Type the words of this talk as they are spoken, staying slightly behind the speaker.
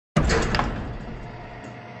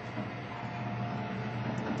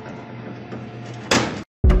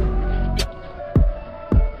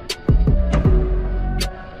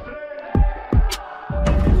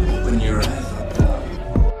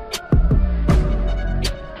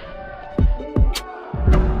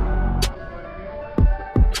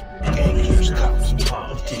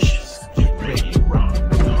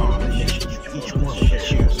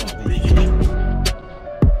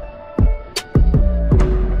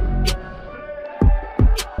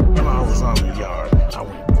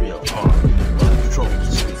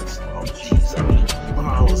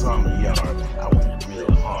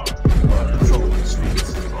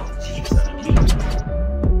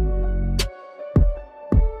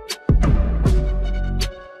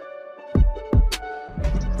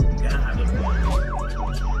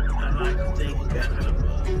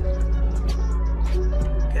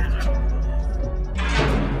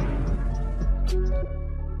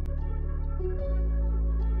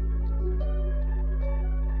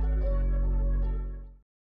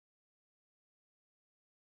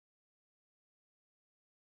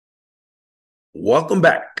Welcome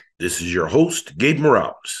back. This is your host, Gabe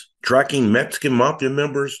Morales, tracking Mexican Mafia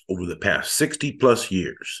members over the past 60 plus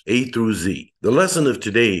years, A through Z. The lesson of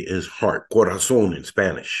today is heart, corazón in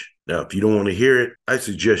Spanish. Now, if you don't want to hear it, I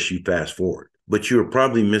suggest you fast forward, but you are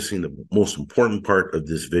probably missing the most important part of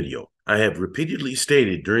this video. I have repeatedly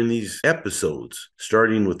stated during these episodes,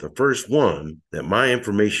 starting with the first one, that my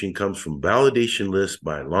information comes from validation lists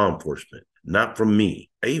by law enforcement, not from me.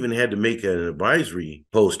 I even had to make an advisory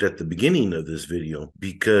post at the beginning of this video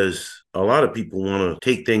because a lot of people want to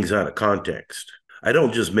take things out of context. I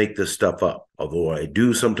don't just make this stuff up, although I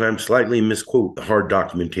do sometimes slightly misquote the hard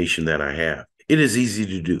documentation that I have. It is easy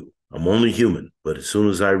to do. I'm only human, but as soon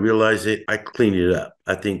as I realize it, I clean it up.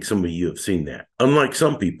 I think some of you have seen that. Unlike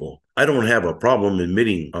some people, I don't have a problem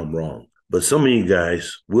admitting I'm wrong, but some of you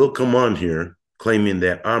guys will come on here claiming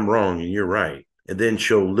that I'm wrong and you're right, and then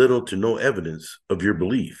show little to no evidence of your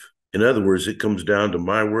belief. In other words, it comes down to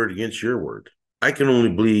my word against your word. I can only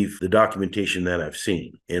believe the documentation that I've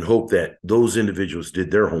seen and hope that those individuals did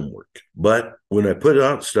their homework. But when I put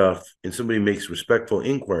out stuff and somebody makes respectful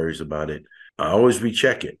inquiries about it, I always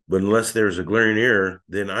recheck it. But unless there's a glaring error,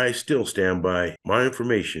 then I still stand by my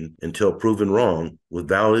information until proven wrong with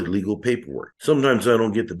valid legal paperwork. Sometimes I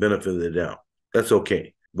don't get the benefit of the doubt. That's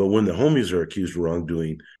okay. But when the homies are accused of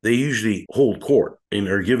wrongdoing, they usually hold court and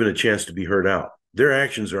are given a chance to be heard out. Their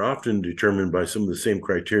actions are often determined by some of the same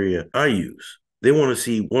criteria I use. They want to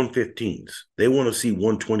see 115s. They want to see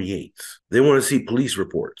 128s. They want to see police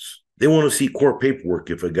reports. They want to see court paperwork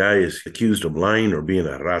if a guy is accused of lying or being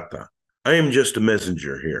a rata. I am just a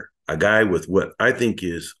messenger here, a guy with what I think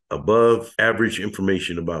is above average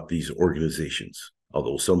information about these organizations.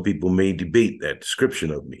 Although some people may debate that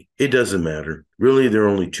description of me. It doesn't matter. Really, there are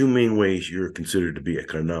only two main ways you're considered to be a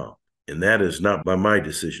carnal. And that is not by my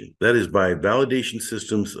decision. That is by validation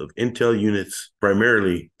systems of intel units,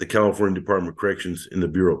 primarily the California Department of Corrections and the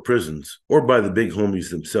Bureau of Prisons, or by the big homies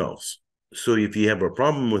themselves. So if you have a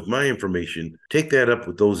problem with my information, take that up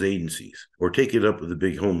with those agencies, or take it up with the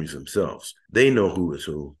big homies themselves. They know who is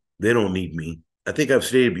who. They don't need me. I think I've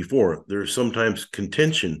stated before, there's sometimes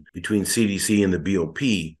contention between CDC and the BOP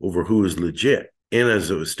over who is legit. And as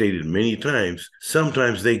it was stated many times,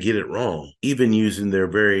 sometimes they get it wrong, even using their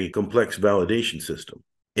very complex validation system.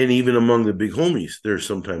 And even among the big homies, there's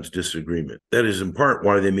sometimes disagreement. That is in part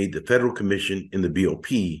why they made the Federal Commission in the BOP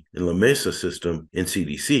and La Mesa system in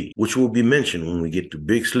CDC, which will be mentioned when we get to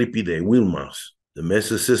Big Sleepy de Wilmas. The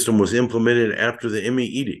Mesa system was implemented after the Emmy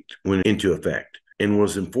Edict went into effect and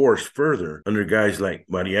was enforced further under guys like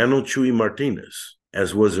Mariano Chuy Martinez,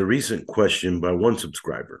 as was a recent question by one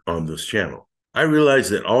subscriber on this channel. I realize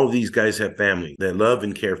that all of these guys have family that love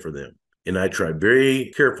and care for them, and I try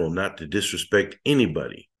very careful not to disrespect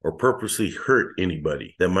anybody or purposely hurt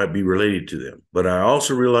anybody that might be related to them. But I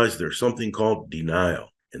also realize there's something called denial,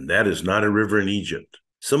 and that is not a river in Egypt.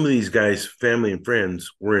 Some of these guys' family and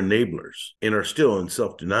friends were enablers and are still in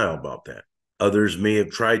self-denial about that. Others may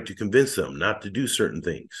have tried to convince them not to do certain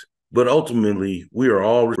things. But ultimately, we are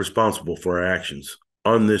all responsible for our actions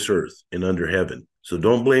on this earth and under heaven. So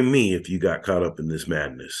don't blame me if you got caught up in this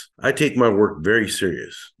madness. I take my work very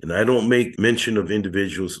serious, and I don't make mention of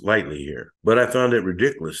individuals lightly here. But I found it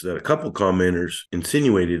ridiculous that a couple commenters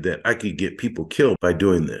insinuated that I could get people killed by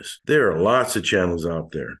doing this. There are lots of channels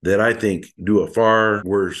out there that I think do a far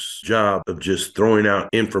worse job of just throwing out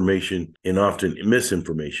information and often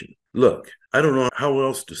misinformation. Look, I don't know how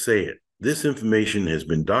else to say it. This information has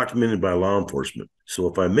been documented by law enforcement. So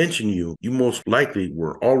if I mention you, you most likely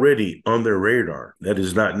were already on their radar. That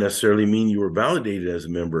does not necessarily mean you were validated as a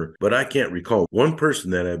member, but I can't recall one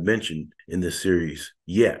person that I've mentioned in this series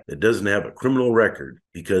yet that doesn't have a criminal record,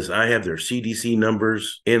 because I have their CDC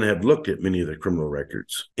numbers and have looked at many of their criminal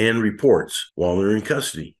records and reports while they're in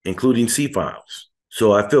custody, including C-files.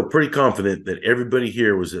 So I feel pretty confident that everybody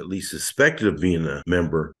here was at least suspected of being a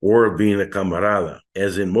member or of being a camarada,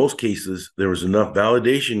 as in most cases, there was enough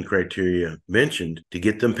validation criteria mentioned to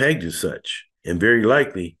get them pegged as such. And very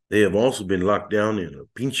likely, they have also been locked down in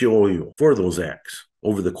a pinche hoyo for those acts.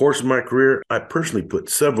 Over the course of my career, I personally put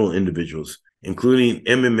several individuals, including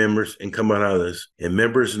MM members and camaradas and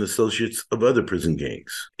members and associates of other prison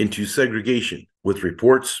gangs, into segregation with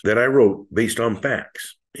reports that I wrote based on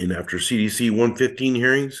facts. And after CDC 115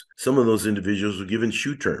 hearings, some of those individuals were given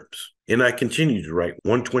shoe terms. And I continued to write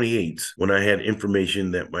 128s when I had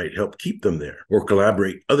information that might help keep them there or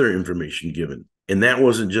collaborate other information given. And that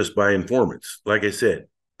wasn't just by informants. Like I said,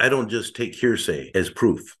 I don't just take hearsay as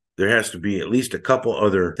proof. There has to be at least a couple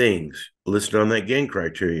other things listed on that gang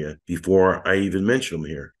criteria before I even mention them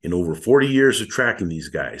here. In over 40 years of tracking these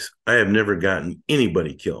guys, I have never gotten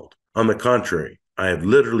anybody killed. On the contrary, I have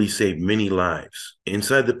literally saved many lives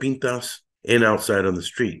inside the pintas and outside on the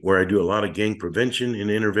street, where I do a lot of gang prevention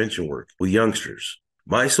and intervention work with youngsters.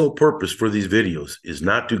 My sole purpose for these videos is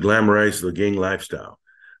not to glamorize the gang lifestyle,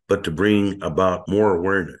 but to bring about more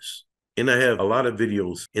awareness. And I have a lot of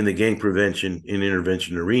videos in the gang prevention and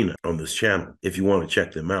intervention arena on this channel if you want to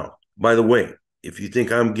check them out. By the way, if you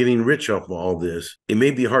think I'm getting rich off of all this, it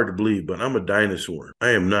may be hard to believe, but I'm a dinosaur. I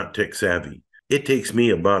am not tech savvy. It takes me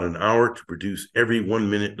about an hour to produce every 1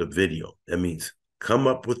 minute of video. That means come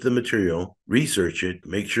up with the material, research it,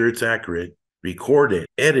 make sure it's accurate, record it,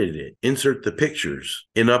 edit it, insert the pictures,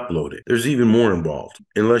 and upload it. There's even more involved.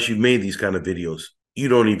 Unless you've made these kind of videos, you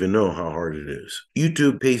don't even know how hard it is.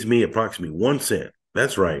 YouTube pays me approximately 1 cent.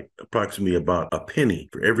 That's right, approximately about a penny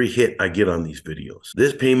for every hit I get on these videos.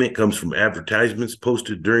 This payment comes from advertisements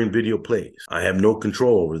posted during video plays. I have no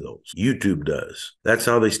control over those. YouTube does. That's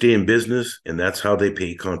how they stay in business, and that's how they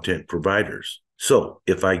pay content providers. So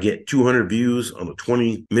if I get 200 views on a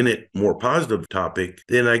 20-minute more positive topic,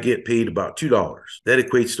 then I get paid about $2. That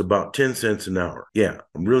equates to about 10 cents an hour. Yeah,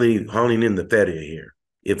 I'm really hauling in the feria here.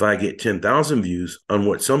 If I get 10,000 views on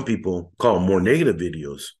what some people call more negative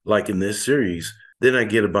videos, like in this series, then I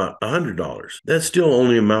get about $100. That still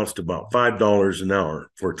only amounts to about $5 an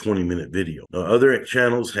hour for a 20-minute video. Now, other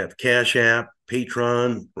channels have Cash App,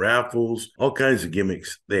 Patreon, raffles, all kinds of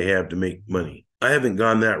gimmicks they have to make money. I haven't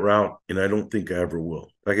gone that route, and I don't think I ever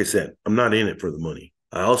will. Like I said, I'm not in it for the money.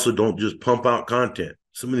 I also don't just pump out content.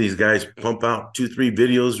 Some of these guys pump out 2-3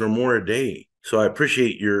 videos or more a day. So I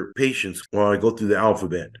appreciate your patience while I go through the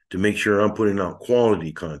alphabet to make sure I'm putting out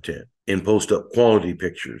quality content and post up quality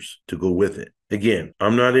pictures to go with it. Again,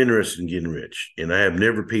 I'm not interested in getting rich, and I have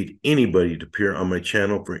never paid anybody to appear on my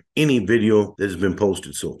channel for any video that has been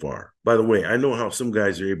posted so far. By the way, I know how some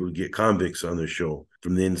guys are able to get convicts on their show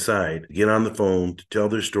from the inside, get on the phone to tell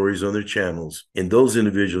their stories on their channels, and those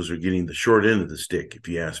individuals are getting the short end of the stick, if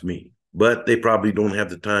you ask me. But they probably don't have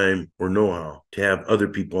the time or know-how to have other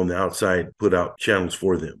people on the outside put out channels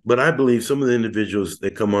for them. But I believe some of the individuals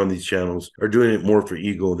that come on these channels are doing it more for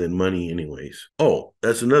ego than money anyways. Oh,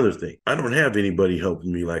 that's another thing. I don't have anybody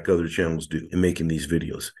helping me like other channels do in making these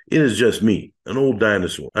videos. It is just me, an old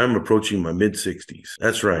dinosaur. I'm approaching my mid-60s.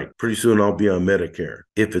 That's right. Pretty soon I'll be on Medicare,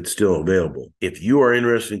 if it's still available. If you are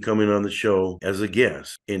interested in coming on the show as a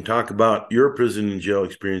guest and talk about your prison and jail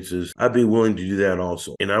experiences, I'd be willing to do that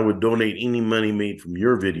also. And I would donate any money made from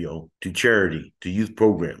your video to charity, to youth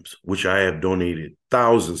programs, which I have donated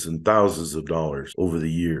thousands and thousands of dollars over the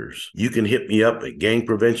years. You can hit me up at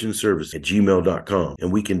gangpreventionservice@gmail.com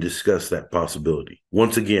and we can discuss that possibility.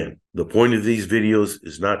 Once again, the point of these videos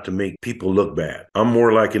is not to make people look bad. I'm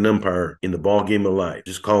more like an umpire in the ball game of life,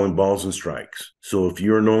 just calling balls and strikes. So if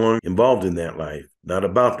you're no longer involved in that life, not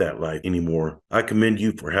about that life anymore, I commend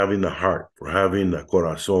you for having the heart, for having the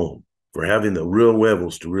corazón, for having the real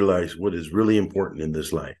huevos to realize what is really important in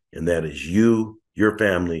this life, and that is you, your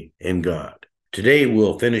family, and God. Today,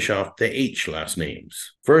 we'll finish off the H last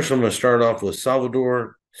names. First, I'm going to start off with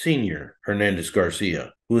Salvador Sr. Hernandez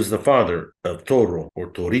Garcia, who is the father of Toro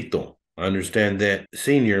or Torito. I understand that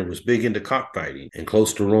Sr. was big into cockfighting and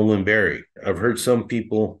close to Roland Berry. I've heard some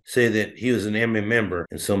people say that he was an MMA member,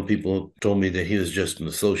 and some people told me that he was just an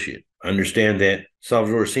associate. I understand that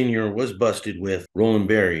Salvador Sr. was busted with Roland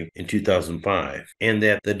Berry in 2005, and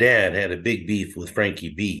that the dad had a big beef with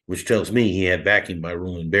Frankie B, which tells me he had backing by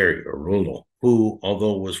Roland Berry, or Rolo, who,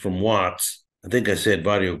 although was from Watts, I think I said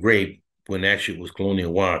Barrio Grape, when actually it was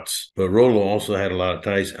Colonial Watts, but Rolo also had a lot of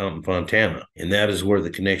ties out in Fontana, and that is where the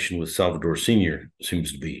connection with Salvador Sr.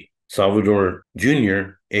 seems to be. Salvador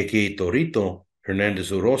Jr., a.k.a. Torito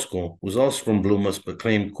Hernandez Orozco, was also from Blumas but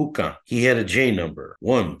claimed Cuca. He had a J number,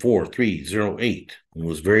 14308, and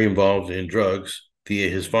was very involved in drugs via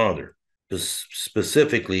his father.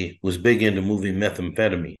 Specifically, was big into moving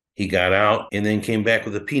methamphetamine. He got out and then came back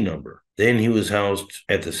with a P number. Then he was housed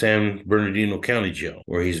at the San Bernardino County Jail,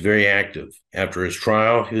 where he's very active. After his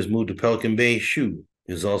trial, he was moved to Pelican Bay, SHU.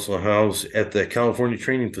 He was also housed at the California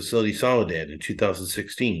Training Facility Soledad in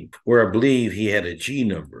 2016, where I believe he had a G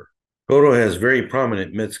number. Toto has very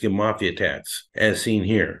prominent Mexican Mafia tats, as seen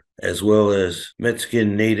here, as well as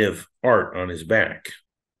Mexican native art on his back.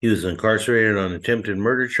 He was incarcerated on attempted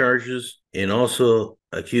murder charges and also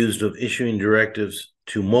accused of issuing directives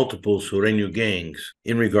to multiple Sureño gangs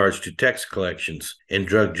in regards to tax collections and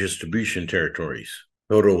drug distribution territories.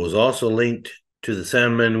 Toto was also linked to the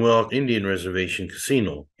San Manuel Indian Reservation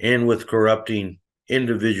Casino and with corrupting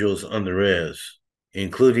individuals on the res.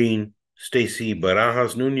 including Stacy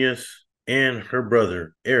Barajas Nunez and her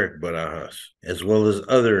brother, Eric Barajas, as well as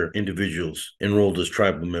other individuals enrolled as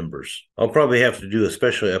tribal members. I'll probably have to do a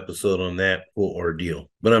special episode on that whole ordeal,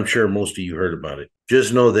 but I'm sure most of you heard about it.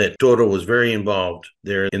 Just know that Toro was very involved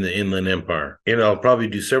there in the Inland Empire, and I'll probably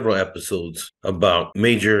do several episodes about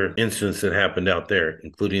major incidents that happened out there,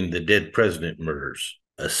 including the dead president murders.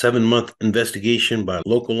 A 7-month investigation by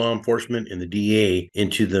local law enforcement and the DA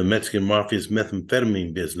into the Mexican Mafia's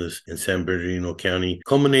methamphetamine business in San Bernardino County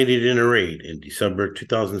culminated in a raid in December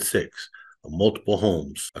 2006 of multiple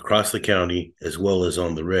homes across the county as well as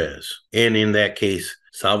on the res. And in that case,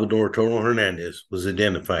 Salvador Toro Hernandez was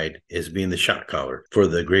identified as being the shot caller for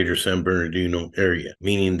the greater San Bernardino area,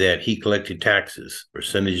 meaning that he collected taxes,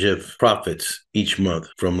 percentage of profits each month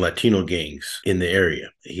from Latino gangs in the area.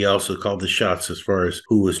 He also called the shots as far as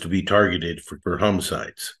who was to be targeted for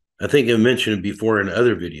homicides. I think I mentioned it before in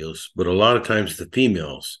other videos, but a lot of times the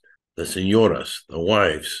females, the señoras, the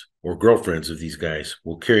wives, or girlfriends of these guys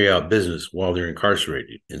will carry out business while they're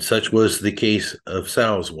incarcerated. And such was the case of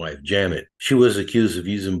Sal's wife, Janet. She was accused of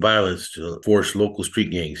using violence to force local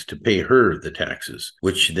street gangs to pay her the taxes,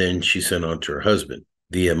 which then she sent on to her husband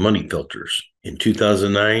via money filters. In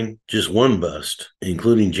 2009, just one bust,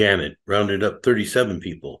 including Janet, rounded up 37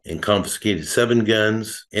 people and confiscated 7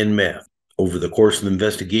 guns and meth. Over the course of the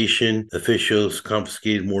investigation, officials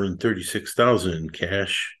confiscated more than $36,000 in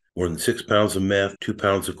cash, more than 6 pounds of meth, 2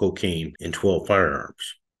 pounds of cocaine, and 12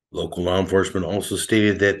 firearms. Local law enforcement also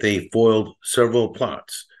stated that they foiled several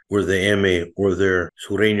plots where the MA or their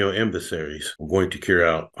Sureño emissaries were going to carry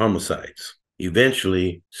out homicides.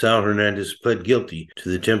 Eventually, Sal Hernandez pled guilty to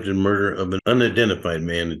the attempted murder of an unidentified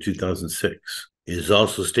man in 2006. It is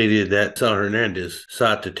also stated that Sal Hernandez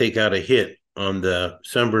sought to take out a hit on the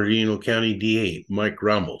San Bernardino County DA, Mike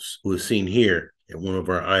Ramos, who was seen here at one of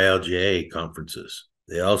our ILJA conferences.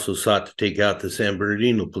 They also sought to take out the San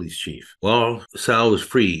Bernardino police chief. While Sal was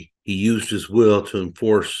free, he used his will to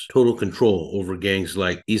enforce total control over gangs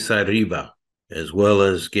like Eastside Riva, as well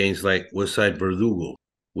as gangs like Westside Verdugo,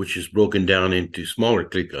 which is broken down into smaller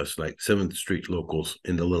cliques like 7th Street locals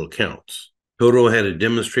in the little counts. Toro had a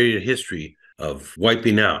demonstrated history of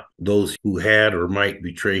wiping out those who had or might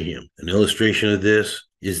betray him. An illustration of this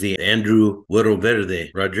is the Andrew Güero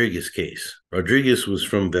Verde Rodriguez case. Rodriguez was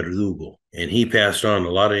from Verdugo, and he passed on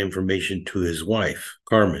a lot of information to his wife,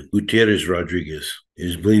 Carmen Gutierrez Rodriguez. It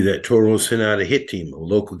is believed that Toro sent out a hit team of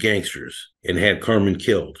local gangsters and had Carmen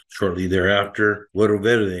killed. Shortly thereafter, Güero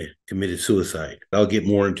Verde committed suicide. I'll get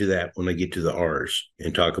more into that when I get to the R's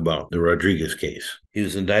and talk about the Rodriguez case. He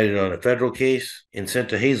was indicted on a federal case and sent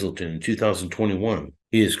to Hazleton in 2021.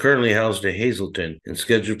 He is currently housed at Hazleton and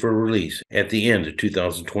scheduled for release at the end of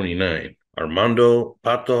 2029. Armando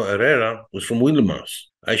Pato Herrera was from Willimas.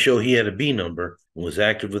 I show he had a B number and was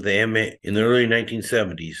active with the MA in the early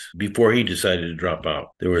 1970s before he decided to drop out.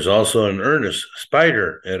 There was also an Ernest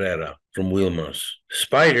Spider Herrera from Wilmas.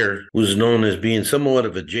 Spider was known as being somewhat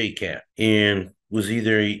of a J-cat and was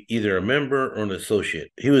either a member or an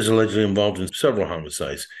associate. He was allegedly involved in several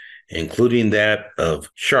homicides, including that of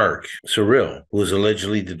Shark Cyril, who was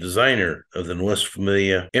allegedly the designer of the Nuestra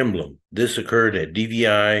Familia emblem. This occurred at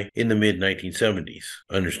DVI in the mid-1970s.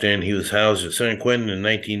 I understand he was housed at San Quentin in the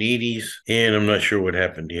 1980s, and I'm not sure what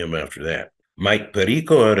happened to him after that. Mike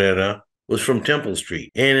Perico Herrera was from Temple Street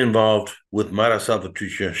and involved with Mara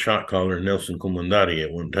Salvatrucha shot caller Nelson Comandari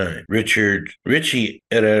at one time. Richie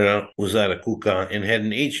Herrera was out of Cuca and had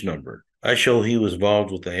an H number. I show he was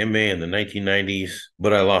involved with the MA in the 1990s,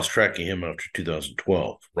 but I lost track of him after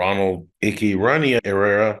 2012. Ronald Ikirania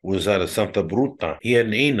Herrera was out of Santa Bruta. He had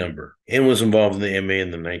an A number and was involved in the MA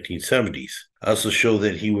in the 1970s. I also show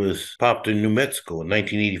that he was popped in New Mexico in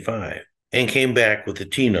 1985 and came back with a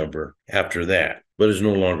T number after that, but is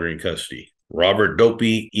no longer in custody. Robert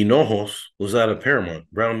Dopey Hinojos was out of Paramount,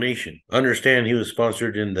 Brown Nation. Understand he was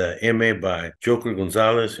sponsored in the MA by Joker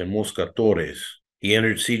Gonzalez and Mosca Torres. He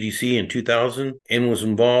entered CDC in 2000 and was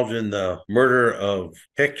involved in the murder of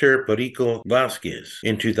Hector Perico Vasquez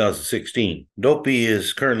in 2016. Dopey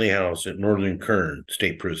is currently housed at Northern Kern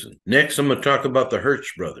State Prison. Next, I'm going to talk about the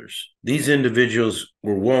Hirsch brothers. These individuals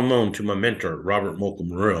were well known to my mentor, Robert Mocha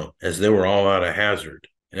Morrell, as they were all out of Hazard.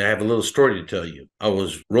 And I have a little story to tell you. I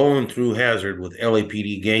was rolling through Hazard with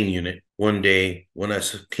LAPD gang unit one day when I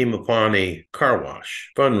came upon a car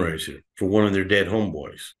wash fundraiser for one of their dead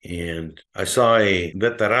homeboys. And I saw a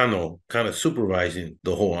veterano kind of supervising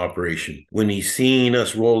the whole operation. When he seen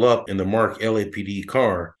us roll up in the marked LAPD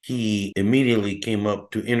car, he immediately came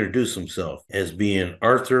up to introduce himself as being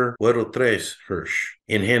Arthur Huero Tres Hirsch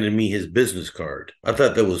and handed me his business card. I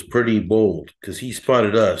thought that was pretty bold because he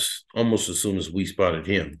spotted us almost as soon as we spotted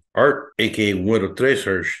him. Art, aka Huero Tres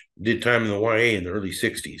Hirsch, did time in the YA in the early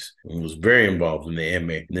 60s and was very involved in the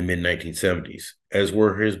MA in the mid 1970s, as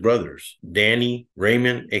were his brothers. Danny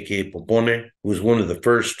Raymond, aka Popone, who was one of the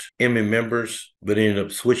first MA members, but ended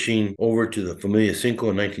up switching over to the Familia Cinco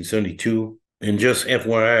in 1972. And just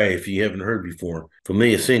FYI, if you haven't heard before,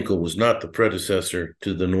 Familia Cinco was not the predecessor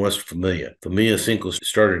to the Nuestra Familia. Familia Cinco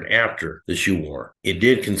started after the shoe war. It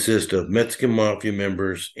did consist of Mexican Mafia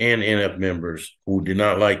members and NF members who did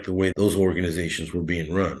not like the way those organizations were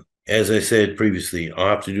being run. As I said previously, I'll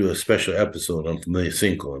have to do a special episode on Familia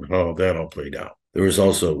Cinco and how that all played out. There was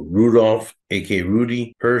also Rudolph, aka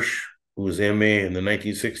Rudy Hirsch, who was MA in the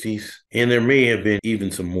 1960s, and there may have been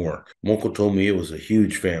even some more. Moko told me it was a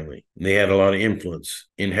huge family, and they had a lot of influence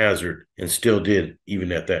in Hazard, and still did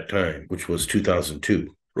even at that time, which was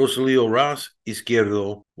 2002. Rosalio Ross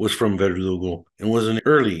Izquierdo was from Verdugo and was an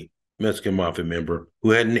early Mexican Mafia member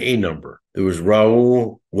who had an A number. There was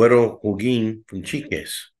Raul Huero Holguin from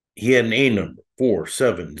Chiques. He had an A number,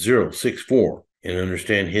 47064, and I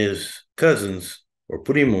understand his cousins or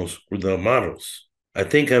primos were the Amaros. I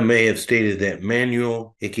think I may have stated that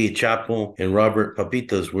Manuel, aka Chapo, and Robert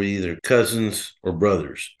Papitas were either cousins or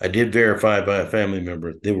brothers. I did verify by a family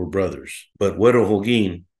member they were brothers, but Huero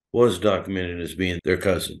Holguin was documented as being their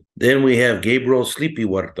cousin. Then we have Gabriel Sleepy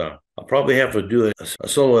Huerta. I'll probably have to do a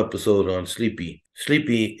solo episode on Sleepy.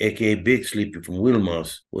 Sleepy, aka Big Sleepy from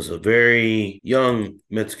Wilmas, was a very young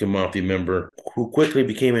Mexican Mafia member who quickly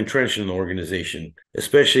became entrenched in the organization,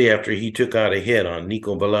 especially after he took out a hit on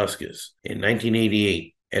Nico Velasquez in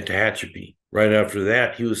 1988 at Tehachapi. Right after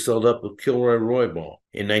that, he was sold up with Kilroy Roybal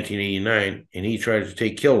in 1989, and he tried to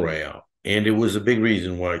take Kilroy out. And it was a big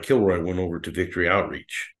reason why Kilroy went over to Victory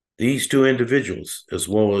Outreach. These two individuals, as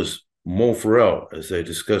well as Mo Farrell, as I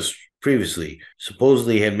discussed previously,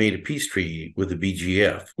 supposedly had made a peace treaty with the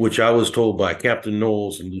BGF, which I was told by Captain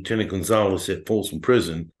Knowles and Lieutenant Gonzalez at Folsom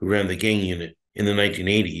Prison, who ran the gang unit in the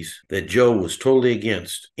 1980s, that Joe was totally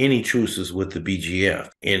against any truces with the BGF.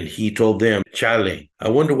 And he told them, Chale. I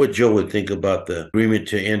wonder what Joe would think about the agreement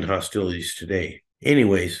to end hostilities today.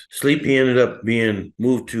 Anyways, Sleepy ended up being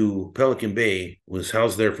moved to Pelican Bay, was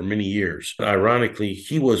housed there for many years. Ironically,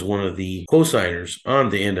 he was one of the co-signers on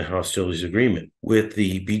the end of hostilities agreement with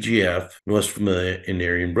the BGF, Nuestra Familia, and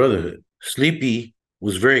Aryan Brotherhood. Sleepy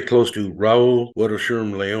was very close to Raul Huero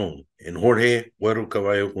Sherm Leon and Jorge Huero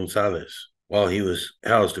Caballo Gonzalez while he was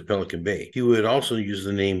housed at Pelican Bay. He would also use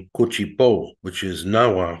the name Cochipo, which is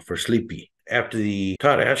Nahua for Sleepy. After the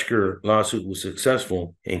Todd Ashker lawsuit was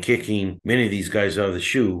successful in kicking many of these guys out of the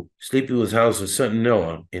shoe, Sleepy was housed in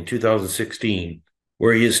Centinela in 2016,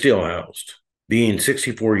 where he is still housed, being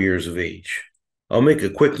 64 years of age. I'll make a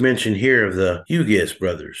quick mention here of the Hugues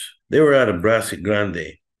brothers. They were out of Brasic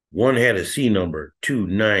Grande. One had a C number,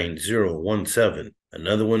 29017.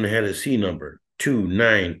 Another one had a C number,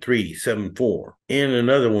 29374. And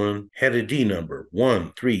another one had a D number,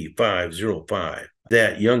 13505.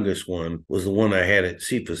 That youngest one was the one I had at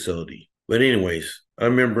C facility. But anyways, I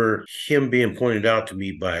remember him being pointed out to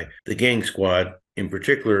me by the gang squad, in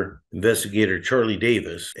particular, investigator Charlie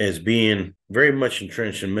Davis, as being very much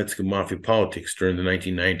entrenched in Mexican Mafia politics during the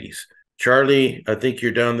 1990s. Charlie, I think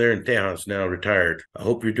you're down there in Tejas now, retired. I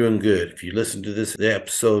hope you're doing good. If you listen to this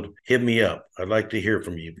episode, hit me up. I'd like to hear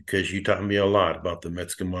from you because you taught me a lot about the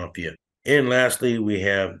Mexican Mafia. And lastly, we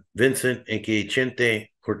have Vincent, a.k.a. Chente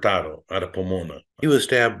Hurtado, out of Pomona. He was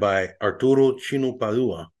stabbed by Arturo Chino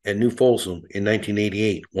Padua at New Folsom in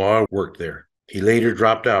 1988 while I worked there. He later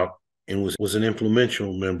dropped out and was an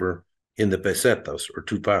influential member in the Pesetas, or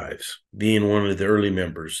 2-5s, being one of the early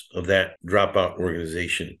members of that dropout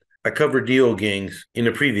organization. I covered DO gangs in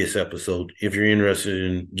a previous episode if you're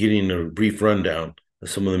interested in getting a brief rundown of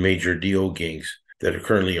some of the major DO gangs that are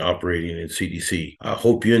currently operating in CDC. I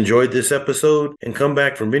hope you enjoyed this episode and come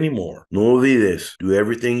back for many more. No olvides, do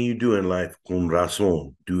everything you do in life con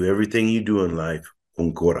razón. Do everything you do in life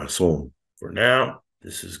con corazón. For now,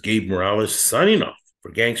 this is Gabe Morales signing off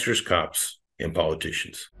for Gangsters, Cops, and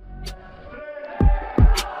Politicians.